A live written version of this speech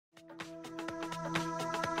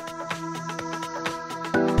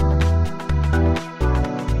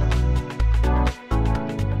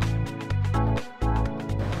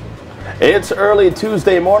It's early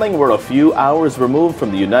Tuesday morning. We're a few hours removed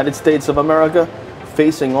from the United States of America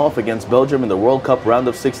facing off against Belgium in the World Cup round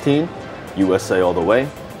of 16. USA all the way.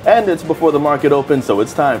 And it's before the market opens, so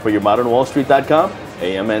it's time for your modernwallstreet.com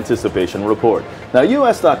AM Anticipation Report. Now,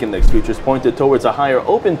 U.S. stock index futures pointed towards a higher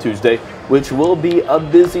open Tuesday, which will be a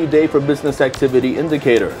busy day for business activity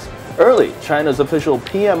indicators. Early, China's official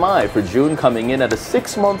PMI for June coming in at a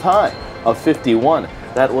 6-month high of 51.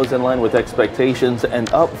 That was in line with expectations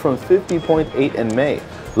and up from 50.8 in May.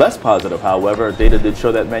 Less positive, however, data did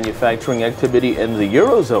show that manufacturing activity in the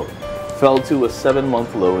Eurozone fell to a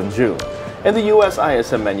 7-month low in June. And the U.S.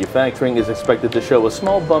 ISM manufacturing is expected to show a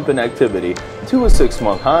small bump in activity to a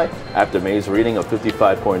 6-month high after May's reading of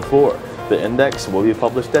 55.4. The index will be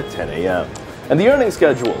published at 10 a.m. And the earnings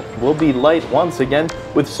schedule will be light once again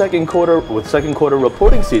with second quarter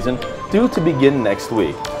reporting season due to begin next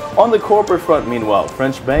week. On the corporate front, meanwhile,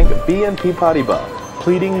 French bank BNP Paribas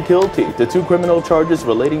pleading guilty to 2 criminal charges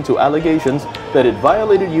relating to allegations that it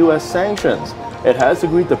violated U.S. sanctions. It has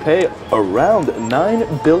agreed to pay around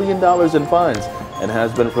 $9 billion in fines and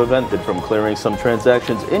has been prevented from clearing some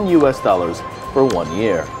transactions in U.S. dollars for 1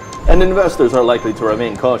 year. And investors are likely to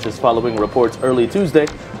remain cautious following reports early Tuesday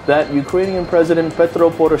that Ukrainian President Petro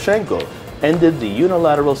Poroshenko ended the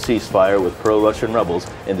unilateral ceasefire with pro-Russian rebels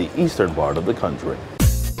in the eastern part of the country.